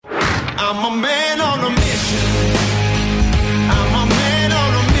I'm a man on a mission. I'm a man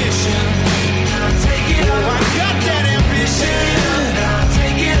on a mission. Take it up. I got that ambition.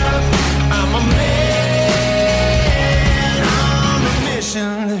 Take it up. I'm a man on a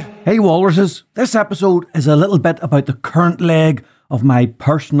mission. Hey Walruses, this episode is a little bit about the current leg of my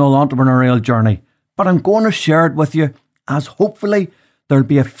personal entrepreneurial journey, but I'm going to share it with you as hopefully there'll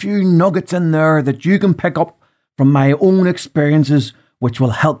be a few nuggets in there that you can pick up from my own experiences which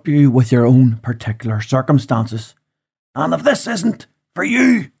will help you with your own particular circumstances. And if this isn't for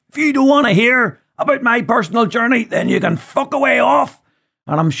you, if you don't want to hear about my personal journey, then you can fuck away off.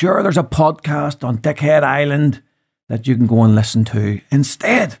 And I'm sure there's a podcast on Dickhead Island that you can go and listen to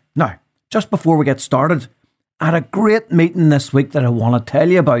instead. Now, just before we get started, I had a great meeting this week that I want to tell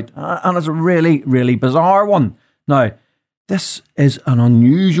you about, and it's a really, really bizarre one. Now, this is an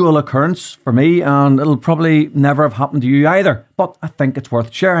unusual occurrence for me, and it'll probably never have happened to you either, but I think it's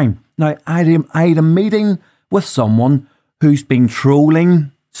worth sharing. Now, I had a meeting with someone who's been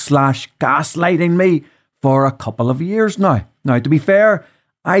trolling / gaslighting me for a couple of years now. Now, to be fair,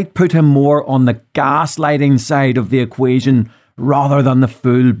 I'd put him more on the gaslighting side of the equation rather than the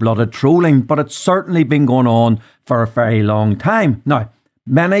full-blooded trolling, but it's certainly been going on for a very long time. Now,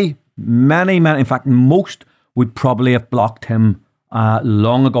 many, in fact, most would probably have blocked him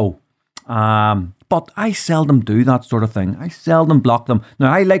long ago. But I seldom do that sort of thing. I seldom block them.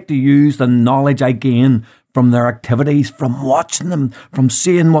 Now, I like to use the knowledge I gain from their activities, from watching them, from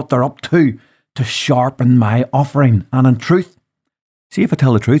seeing what they're up to sharpen my offering. And in truth, see, if I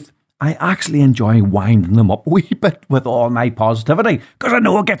tell the truth, I actually enjoy winding them up a wee bit with all my positivity, because I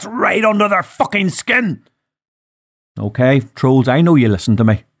know it gets right under their fucking skin. Okay, trolls, I know you listen to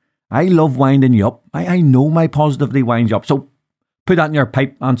me. I love winding you up. I know my positivity winds you up. So put that in your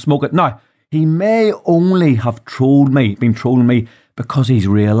pipe and smoke it. Now, he may only have been trolling me because he's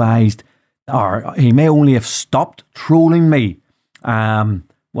realised, or he may only have stopped trolling me.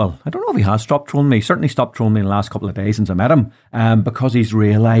 Well, I don't know if he has stopped trolling me. He certainly stopped trolling me in the last couple of days since I met him, because he's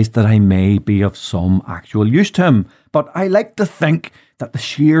realised that I may be of some actual use to him. But I like to think that the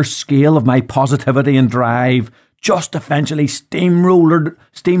sheer scale of my positivity and drive just eventually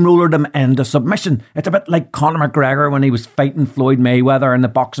steamrollered him into submission. It's a bit like Conor McGregor when he was fighting Floyd Mayweather in the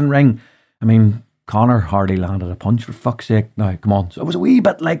boxing ring. I mean, Conor hardly landed a punch, for fuck's sake. Now, come on. So it was a wee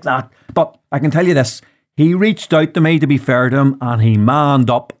bit like that. But I can tell you this. He reached out to me, to be fair to him, and he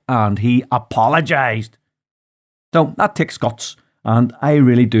manned up and he apologised. So that takes guts, and I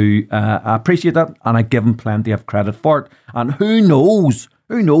really do appreciate that, and I give him plenty of credit for it. And who knows,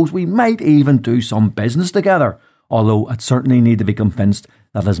 we might even do some business together, although I'd certainly need to be convinced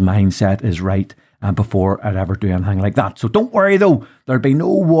that his mindset is right before I'd ever do anything like that. So don't worry though, there'll be no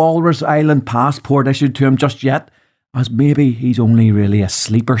Walrus Island passport issued to him just yet, as maybe he's only really a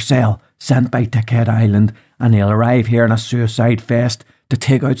sleeper cell sent by Dickhead Island, and he'll arrive here in a suicide fest to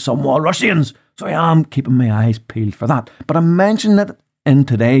take out some Walrusians. So I am keeping my eyes peeled for that. But I mentioned it in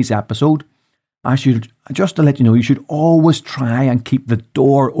today's episode. Just to let you know, you should always try and keep the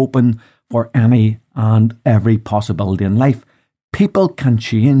door open for any and every possibility in life. People can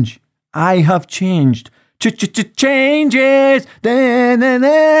change. I have changed. Changes.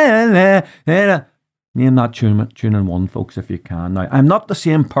 Name that tune in one, folks, if you can. Now, I'm not the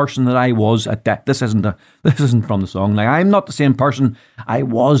same person that I was this isn't from the song. Now, I'm not the same person I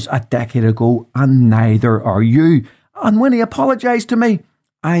was a decade ago, and neither are you. And when he apologised to me,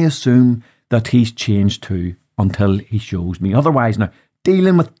 I assume that he's changed too, until he shows me otherwise. Now,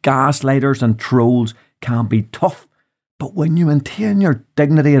 dealing with gaslighters and trolls can be tough, but when you maintain your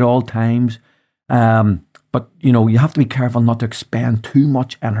dignity at all times, but you have to be careful not to expend too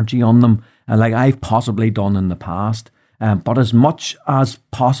much energy on them, like I've possibly done in the past. But as much as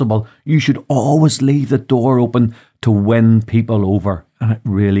possible, you should always leave the door open to win people over, and it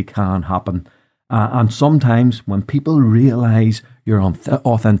really can happen. And sometimes when people realise your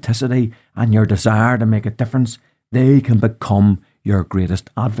authenticity and your desire to make a difference, they can become your greatest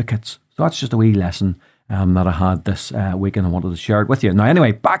advocates. So that's just a wee lesson that I had this week, and I wanted to share it with you. Now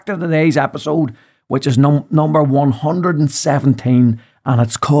anyway, back to today's episode, which is number 117, and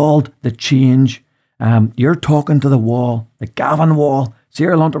it's called The Change. You're talking to the wall, the Gavin Wall,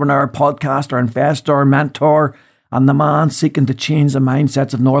 serial entrepreneur, podcaster, investor, mentor, and the man seeking to change the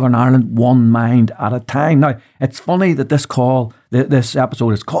mindsets of Northern Ireland one mind at a time. Now, it's funny that this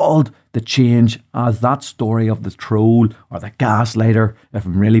episode is called The Change, as that story of the troll or the gaslighter, if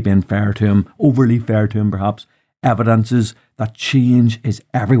I'm really being fair to him, overly fair to him perhaps, evidences that change is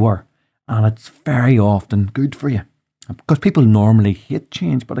everywhere, and it's very often good for you. Because people normally hate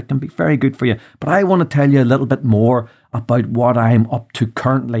change, but it can be very good for you. But I want to tell you a little bit more about what I'm up to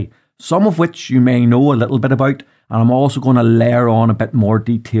currently. some of which you may know a little bit about, and I'm also going to layer on a bit more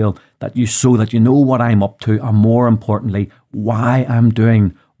detail so that you know what I'm up to, and more importantly, why I'm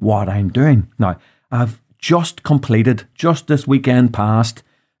doing what I'm doing. Now, I've just this weekend past,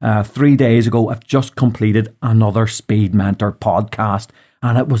 3 days ago, I've just completed another Speed Mentor podcast,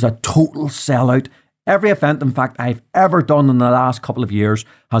 and it was a total sellout. Every event, in fact, I've ever done in the last couple of years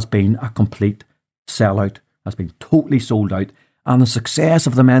has been a complete sellout, has been totally sold out. And the success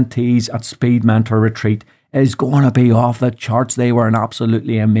of the mentees at Speed Mentor Retreat is going to be off the charts. They were an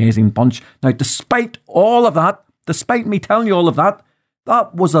absolutely amazing bunch. Now, despite all of that, despite me telling you all of that,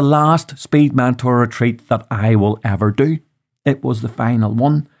 that was the last Speed Mentor Retreat that I will ever do. It was the final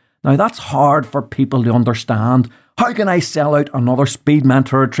one. Now, that's hard for people to understand. How can I sell out another Speed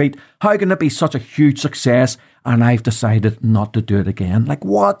Mentor Retreat? How can it be such a huge success and I've decided not to do it again? Like,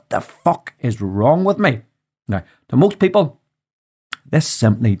 what the fuck is wrong with me? Now, to most people, this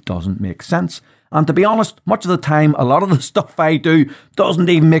simply doesn't make sense. And to be honest, much of the time, a lot of the stuff I do doesn't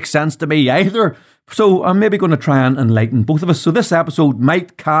even make sense to me either. So I'm maybe going to try and enlighten both of us. So this episode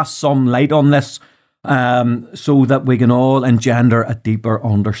might cast some light on this, so that we can all engender a deeper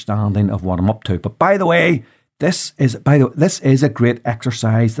understanding of what I'm up to. But by the way, this is a great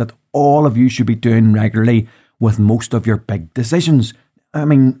exercise that all of you should be doing regularly with most of your big decisions. I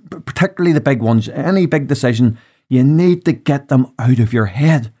mean, particularly the big ones. Any big decision, you need to get them out of your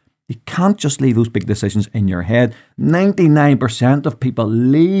head. You can't just leave those big decisions in your head. 99% of people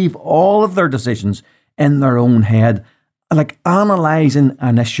leave all of their decisions in their own head. Like analysing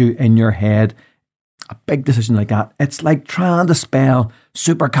an issue in your head, a big decision like that, it's like trying to spell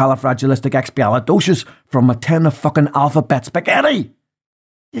supercalifragilisticexpialidocious from a tin of fucking alphabet spaghetti.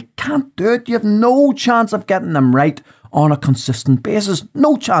 You can't do it. You have no chance of getting them right on a consistent basis.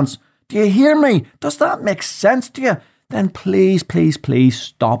 No chance. Do you hear me? Does that make sense to you? Then please, please, please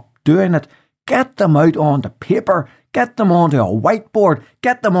stop doing it. Get them out onto paper. Get them onto a whiteboard.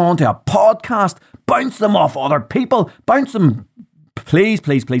 Get them onto a podcast. Bounce them off other people. Bounce them. Please,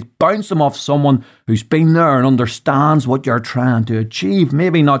 please, please bounce them off someone who's been there and understands what you're trying to achieve.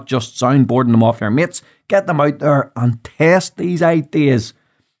 Maybe not just soundboarding them off your mates. Get them out there and test these ideas.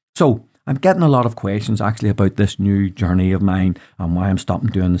 So, I'm getting a lot of questions actually about this new journey of mine and why I'm stopping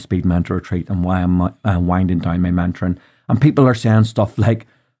doing the Speed Mentor Retreat and why I'm winding down my mentoring. And people are saying stuff like,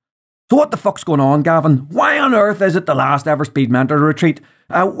 so what the fuck's going on, Gavin? Why on earth is it the last ever Speed Mentor Retreat?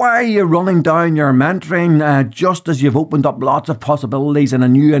 Why are you running down your mentoring just as you've opened up lots of possibilities in a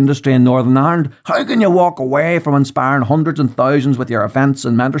new industry in Northern Ireland? How can you walk away from inspiring hundreds and thousands with your events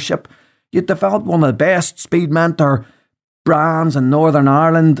and mentorship? You developed one of the best Speed Mentor brands in Northern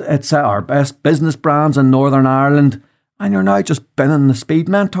Ireland. It's our best business brands in Northern Ireland. And you're now just binning the Speed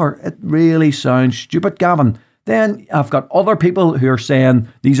Mentor. It really sounds stupid, Gavin. Then I've got other people who are saying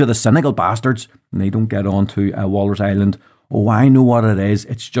these are the cynical bastards and they don't get on to Walrus Island. Oh, I know what it is.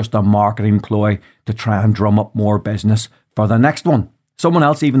 It's just a marketing ploy to try and drum up more business for the next one. Someone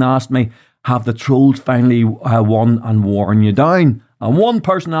else even asked me, have the trolls finally won and worn you down? And one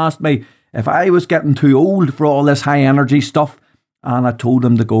person asked me if I was getting too old for all this high energy stuff. And I told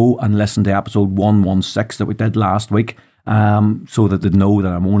them to go and listen to episode 116 that we did last week. So that they know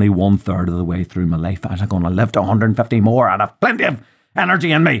that I'm only 1/3 of the way through my life and I'm going to live to 150 more and have plenty of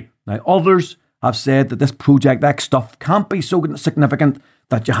energy in me. Now, others have said that this Project X stuff can't be so significant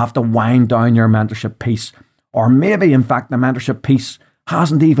that you have to wind down your mentorship piece. Or maybe, in fact, the mentorship piece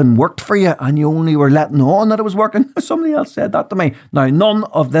hasn't even worked for you and you only were letting on that it was working. Somebody else said that to me. Now, none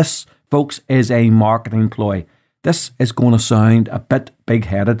of this, folks, is a marketing ploy. This is going to sound a bit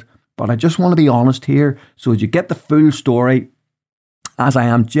big-headed, but I just want to be honest here so as you get the full story, as I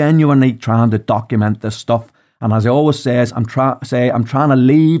am genuinely trying to document this stuff. And as I always say, I'm trying to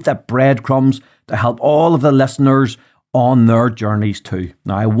leave the breadcrumbs to help all of the listeners on their journeys too.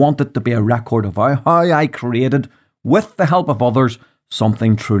 Now, I want it to be a record of how I created, with the help of others,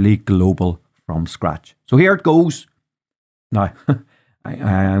 something truly global from scratch. So here it goes. Now, I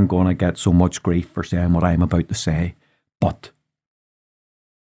am going to get so much grief for saying what I'm about to say, but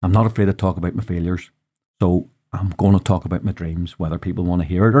I'm not afraid to talk about my failures. So I'm going to talk about my dreams, whether people want to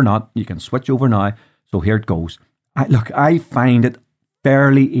hear it or not. You can switch over now. So here it goes. I find it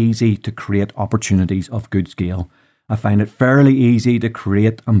fairly easy to create opportunities of good scale. I find it fairly easy to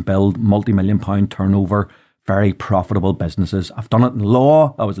create and build multi-million-pound turnover very profitable businesses. I've done it in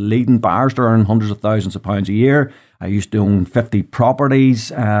law. I was a leading barrister earning hundreds of thousands of pounds a year. I used to own 50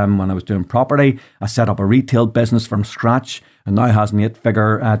 properties when I was doing property. I set up a retail business from scratch and now has an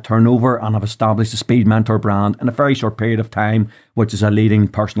 8-figure turnover, and I've established a Speed Mentor brand in a very short period of time, which is a leading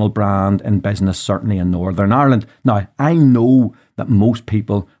personal brand in business, certainly in Northern Ireland. Now, I know that most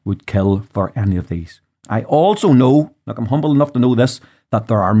people would kill for any of these. I also know, look, I'm humble enough to know this, that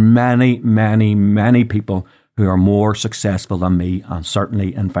there are many, many, many people who are more successful than me, and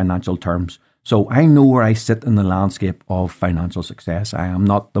certainly in financial terms. So I know where I sit in the landscape of financial success. I am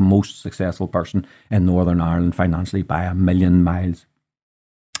not the most successful person in Northern Ireland financially by a million miles.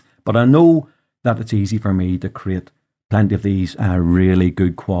 But I know that it's easy for me to create plenty of these really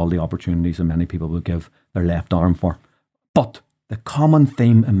good quality opportunities that many people will give their left arm for. But the common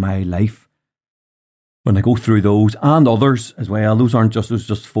theme in my life, when I go through those and others as well, those aren't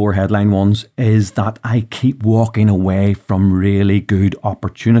just 4 headline ones, is that I keep walking away from really good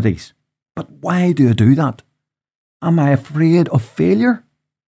opportunities. But why do I do that? Am I afraid of failure?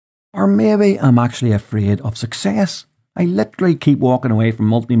 Or maybe I'm actually afraid of success. I literally keep walking away from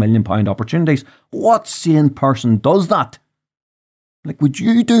multi-million pound opportunities. What sane person does that? Like, would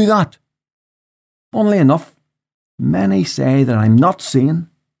you do that? Funnily enough, many say that I'm not sane.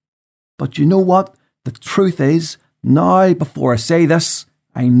 But you know what? The truth is, now before I say this,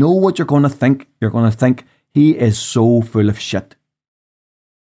 I know what you're going to think. You're going to think, he is so full of shit.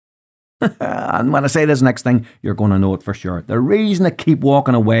 And when I say this next thing, you're going to know it for sure. The reason I keep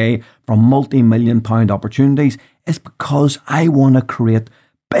walking away from multi-million pound opportunities is because I want to create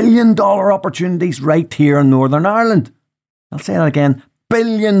billion-dollar opportunities right here in Northern Ireland. I'll say that again.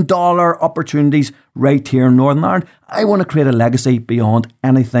 Billion-dollar opportunities right here in Northern Ireland. I want to create a legacy beyond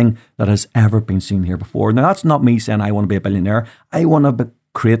anything that has ever been seen here before. Now, that's not me saying I want to be a billionaire. I want to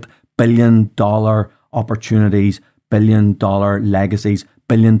create billion-dollar opportunities, billion-dollar legacies,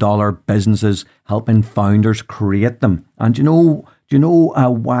 billion-dollar businesses, helping founders create them. And do you know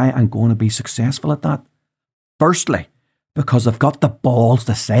why I'm going to be successful at that? Firstly, because I've got the balls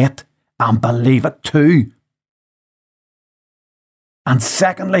to say it and believe it too. And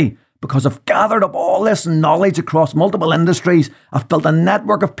secondly, because I've gathered up all this knowledge across multiple industries, I've built a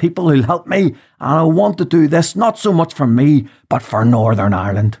network of people who'll help me, and I want to do this not so much for me, but for Northern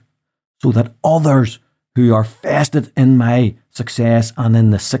Ireland, so that others who are vested in my success and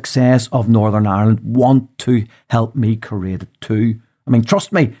in the success of Northern Ireland want to help me create it too. I mean,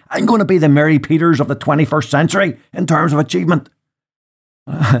 trust me, I'm going to be the Mary Peters of the 21st century in terms of achievement.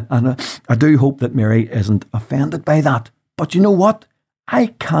 And I do hope that Mary isn't offended by that. But you know what? I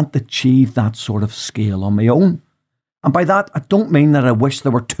can't achieve that sort of scale on my own. And by that, I don't mean that I wish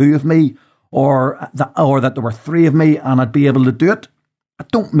there were 2 of me or that there were 3 of me and I'd be able to do it. I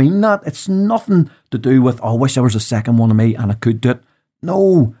don't mean that. It's nothing to do with, I wish there was a second one of me and I could do it.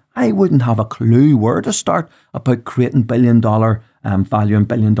 No, I wouldn't have a clue where to start about creating billion-dollar value and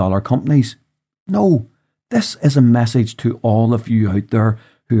billion-dollar companies. No, this is a message to all of you out there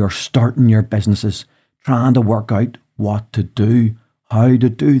who are starting your businesses, trying to work out what to do, how to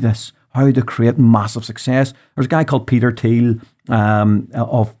do this, how to create massive success. There's a guy called Peter Thiel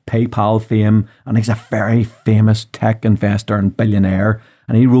of PayPal fame, and he's a very famous tech investor and billionaire.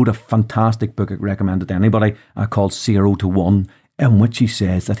 And he wrote a fantastic book I recommend it to anybody called 0 to 1, in which he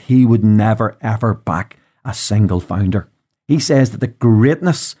says that he would never ever back a single founder. He says that the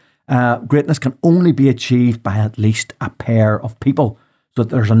greatness can only be achieved by at least a pair of people, so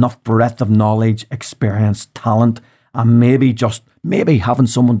that there's enough breadth of knowledge, experience, talent, and maybe having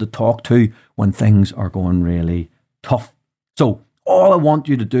someone to talk to when things are going really tough. So all I want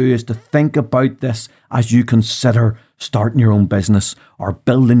you to do is to think about this as you consider starting your own business or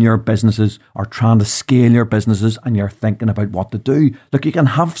building your businesses or trying to scale your businesses, and you're thinking about what to do. Look, you can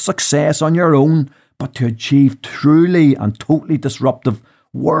have success on your own, but to achieve truly and totally disruptive,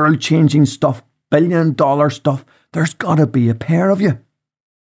 world-changing stuff, billion-dollar stuff, there's got to be a pair of you.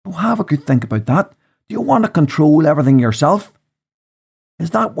 So have a good think about that. Do you want to control everything yourself?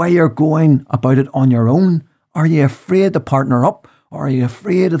 Is that why you're going about it on your own? Are you afraid to partner up? Or are you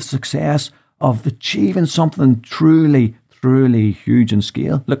afraid of success, of achieving something truly, truly huge in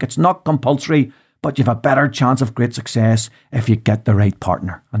scale? Look, it's not compulsory, but you have a better chance of great success if you get the right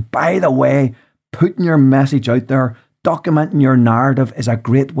partner. And by the way, putting your message out there, documenting your narrative is a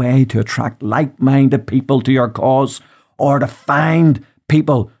great way to attract like-minded people to your cause, or to find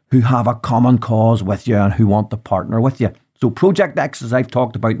people who have a common cause with you and who want to partner with you. So Project X, as I've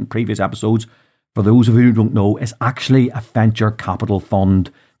talked about in previous episodes, for those of you who don't know, is actually a venture capital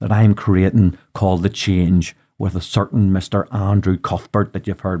fund that I'm creating called The Change, with a certain Mr. Andrew Cuthbert that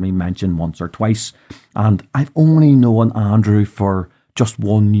you've heard me mention once or twice. And I've only known Andrew for just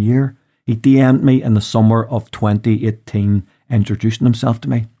 1 year. He DM'd me in the summer of 2018, introducing himself to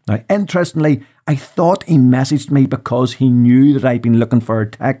me. Now, interestingly, I thought he messaged me because he knew that I'd been looking for a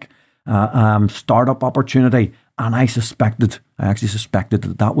tech startup opportunity. And I actually suspected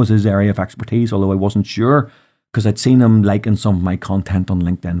that was his area of expertise, although I wasn't sure, because I'd seen him liking some of my content on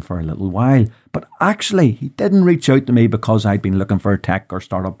LinkedIn for a little while. But actually, he didn't reach out to me because I'd been looking for a tech or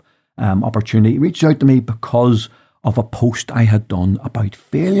startup opportunity. He reached out to me because of a post I had done about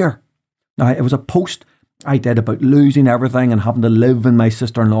failure. Now, it was a post I did about losing everything and having to live in my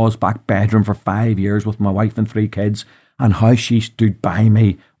sister-in-law's back bedroom for 5 years with my wife and 3 kids, and how she stood by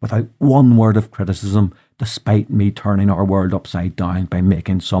me without one word of criticism, despite me turning our world upside down by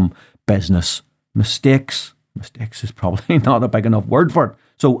making some business mistakes. Mistakes is probably not a big enough word for it.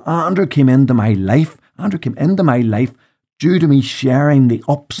 So Andrew came into my life. Due to me sharing the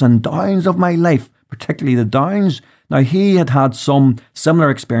ups and downs of my life, particularly the downs. Now, he had had some similar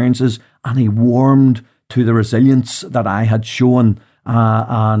experiences, and he warmed to the resilience that I had shown,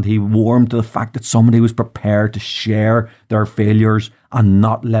 and he warmed to the fact that somebody was prepared to share their failures and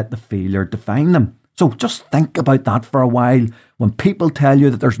not let the failure define them. So just think about that for a while. When people tell you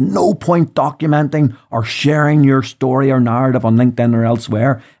that there's no point documenting or sharing your story or narrative on LinkedIn or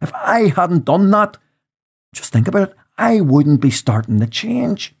elsewhere, if I hadn't done that, just think about it, I wouldn't be starting the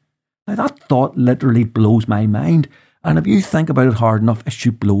change. Now, that thought literally blows my mind. And if you think about it hard enough, it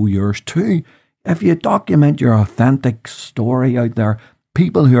should blow yours too. If you document your authentic story out there,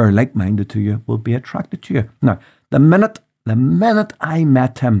 people who are like-minded to you will be attracted to you. Now, the minute I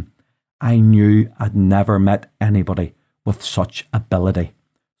met him, I knew I'd never met anybody with such ability,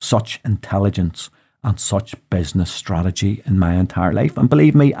 such intelligence, and such business strategy in my entire life. And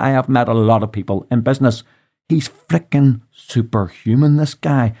believe me, I have met a lot of people in business. He's freaking superhuman, this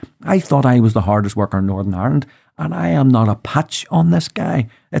guy. I thought I was the hardest worker in Northern Ireland, and I am not a patch on this guy.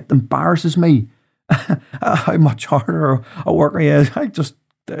 It embarrasses me how much harder a worker he is. I just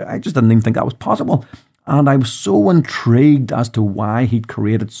didn't even think that was possible. And I was so intrigued as to why he'd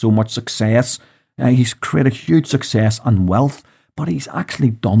created so much success. He's created huge success and wealth, but he's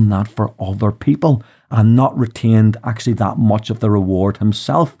actually done that for other people and not retained actually that much of the reward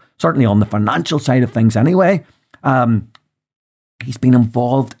himself, certainly on the financial side of things anyway. He's been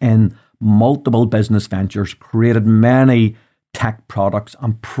involved in multiple business ventures, created many tech products,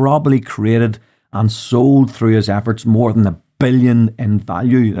 and probably created and sold through his efforts more than $1 billion in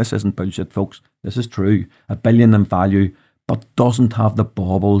value. This isn't bullshit, folks. This is true. $1 billion in value, but doesn't have the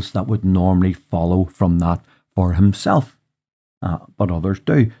baubles that would normally follow from that for himself. But others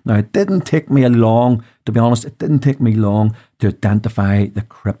do. Now, it didn't take me long to identify the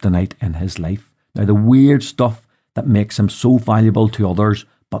kryptonite in his life. Now, the weird stuff that makes him so valuable to others,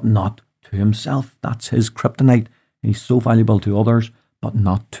 but not to himself. That's his kryptonite. He's so valuable to others, but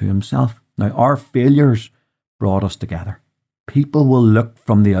not to himself. Now, our failures brought us together. People will look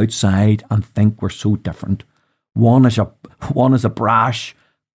from the outside and think we're so different. One is a brash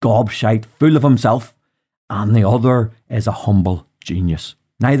gobshite full of himself, and the other is a humble genius.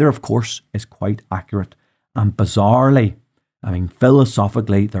 Neither, of course, is quite accurate. And bizarrely,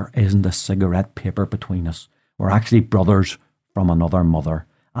 philosophically, there isn't a cigarette paper between us. We're actually brothers from another mother.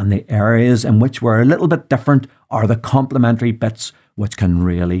 And the areas in which we're a little bit different are the complementary bits which can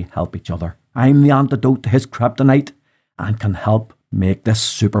really help each other. I'm the antidote to his kryptonite and can help make this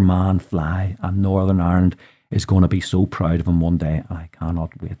Superman fly. And Northern Ireland is going to be so proud of him one day, and I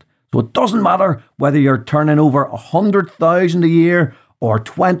cannot wait. So it doesn't matter whether you're turning over 100,000 a year or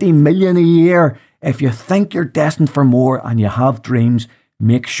 20 million a year. If you think you're destined for more and you have dreams,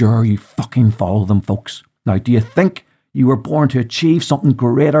 make sure you fucking follow them, folks. Now, do you think you were born to achieve something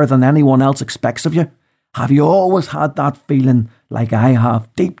greater than anyone else expects of you? Have you always had that feeling, like I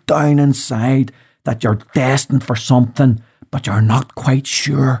have, deep down inside, that you're destined for something, but you're not quite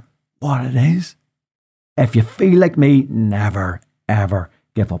sure what it is? If you feel like me, never, ever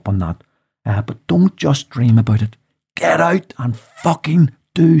give up on that. But don't just dream about it. Get out and fucking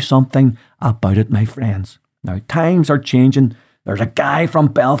do something about it, my friends. Now, times are changing. There's a guy from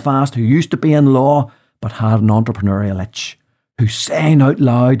Belfast who used to be in law but had an entrepreneurial itch, who's saying out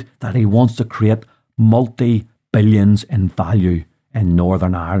loud that he wants to create multi-billions in value in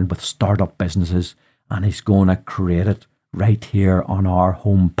Northern Ireland with startup businesses, and he's going to create it right here on our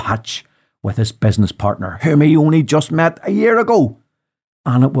home patch with his business partner, whom he only just met a year ago.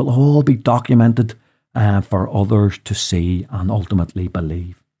 And it will all be documented for others to see and ultimately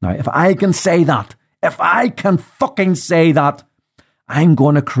believe. Now, if I can say that, if I can fucking say that, I'm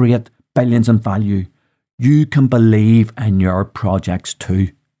going to create billions in value, you can believe in your projects too.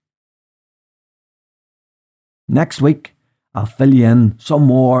 Next week, I'll fill you in some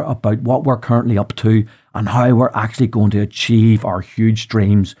more about what we're currently up to and how we're actually going to achieve our huge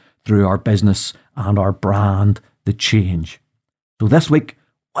dreams through our business and our brand, The Change. So this week,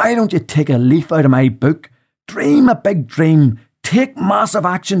 why don't you take a leaf out of my book, dream a big dream, take massive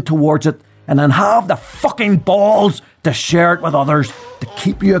action towards it, and then have the fucking balls to share it with others, to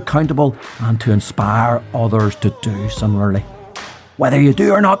keep you accountable and to inspire others to do similarly. Whether you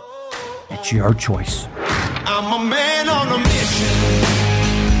do or not, it's your choice. I'm a man on a mission.